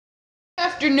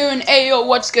Afternoon, ayo,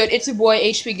 what's good? It's your boy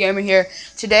HP Gamer here.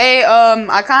 Today,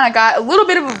 I kind of got a little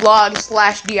bit of a vlog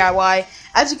slash DIY.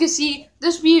 As you can see,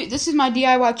 this is my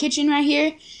DIY kitchen right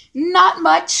here. Not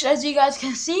much, as you guys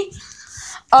can see.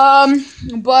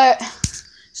 But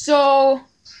so,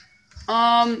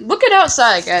 look at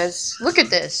outside, guys. Look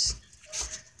at this.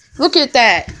 Look at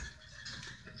that.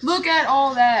 Look at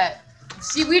all that.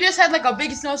 See, we just had like a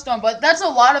big snowstorm, but that's a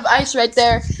lot of ice right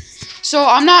there. So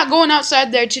I'm not going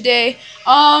outside there today.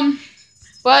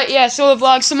 But yeah, so the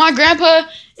vlog. So my grandpa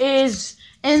is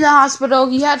in the hospital.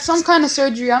 He had some kind of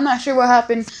surgery. I'm not sure what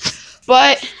happened,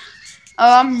 but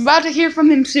I'm about to hear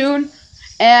from him soon.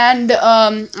 And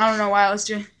I don't know why I was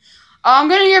doing. I'm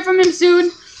gonna hear from him soon,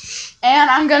 and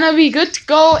I'm gonna be good to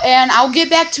go. And I'll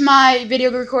get back to my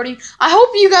video recording. I hope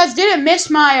you guys didn't miss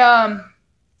my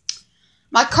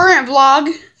my current vlog.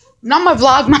 Not my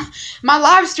vlog, my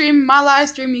live stream,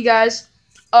 you guys.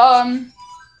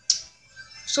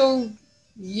 So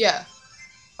yeah,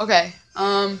 okay.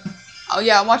 Oh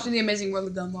yeah, I'm watching The Amazing World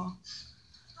of Gumball.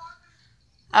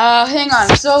 Hang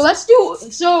on. So let's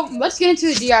get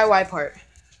into the DIY part.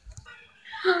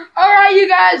 All right, you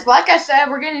guys. Like I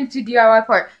said, we're getting into DIY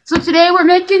part. So today we're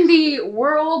making the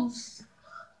world's,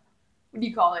 what do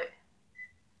you call it?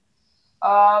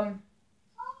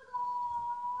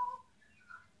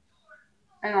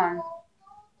 Hang on.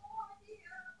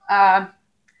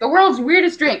 The world's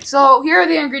weirdest drink. So here are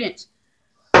the ingredients.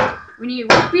 We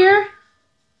need root beer.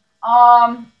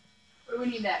 What do we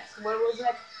need next? What was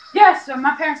next? Yes, so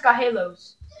my parents got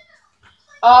Halos.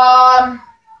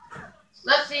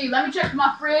 Let's see. Let me check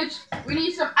my fridge. We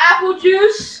need some apple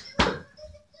juice.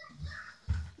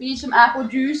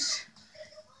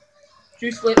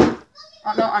 Juice flip.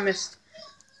 Oh no, I missed.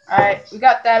 All right, we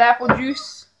got that apple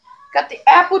juice. Got the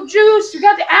apple juice. We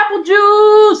got the apple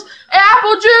juice.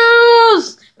 Apple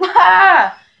juice.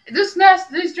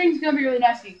 This drink's gonna be really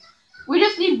nasty. We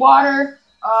just need water.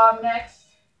 Next.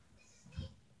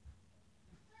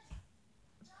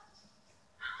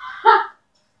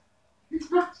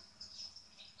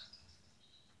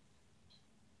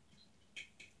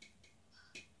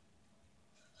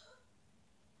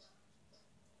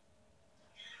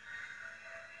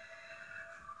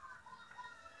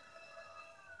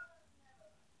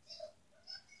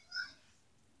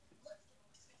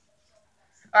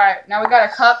 Alright, now we got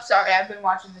a cup. Sorry, I've been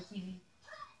watching the TV.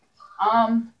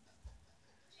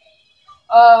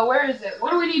 Where is it?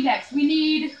 What do we need next? We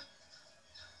need...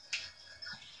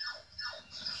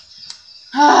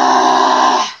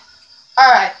 Alright.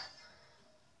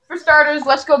 For starters,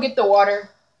 let's go get the water.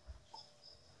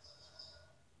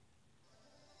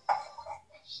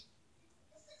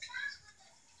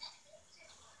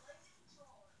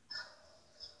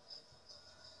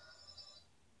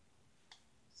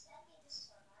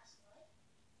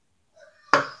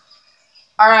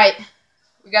 Alright,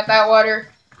 we got that water.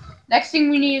 Next thing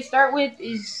we need to start with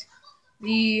is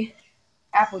the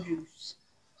apple juice.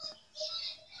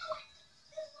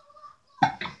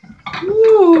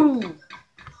 Woo!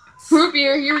 Root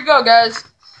beer, here we go, guys.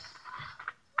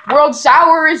 World's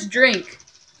sourest drink.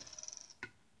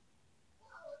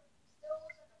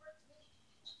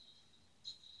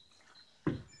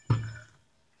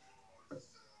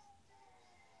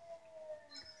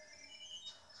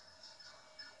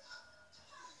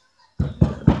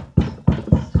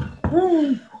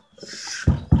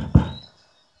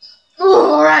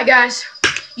 Alright, guys.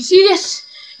 You see this?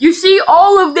 You see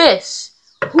all of this?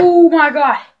 Oh my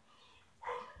god.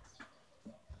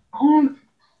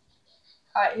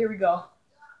 Alright, here we go.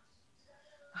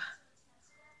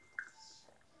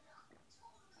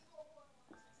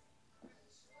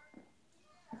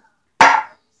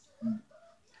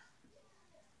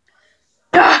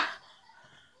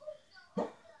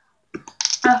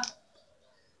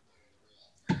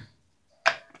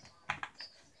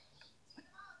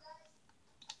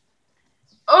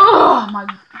 Oh my!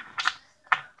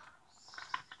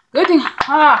 Good thing.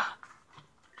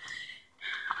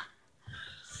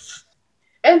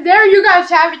 And there you guys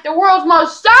have it, the world's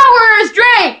most sourest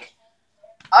drink.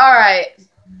 All right,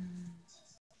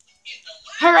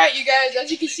 you guys. As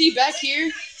you can see back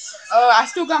here, I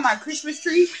still got my Christmas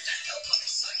tree.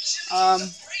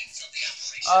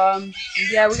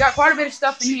 Yeah, we got quite a bit of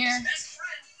stuff in here.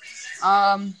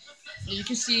 As you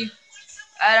can see.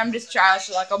 I'm just child,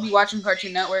 so like I'll be watching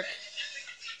Cartoon Network.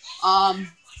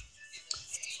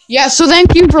 Yeah, so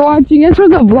thank you for watching. This was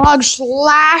a vlog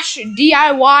slash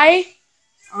DIY.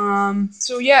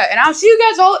 So yeah, and I'll see you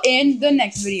guys all in the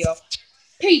next video.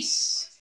 Peace.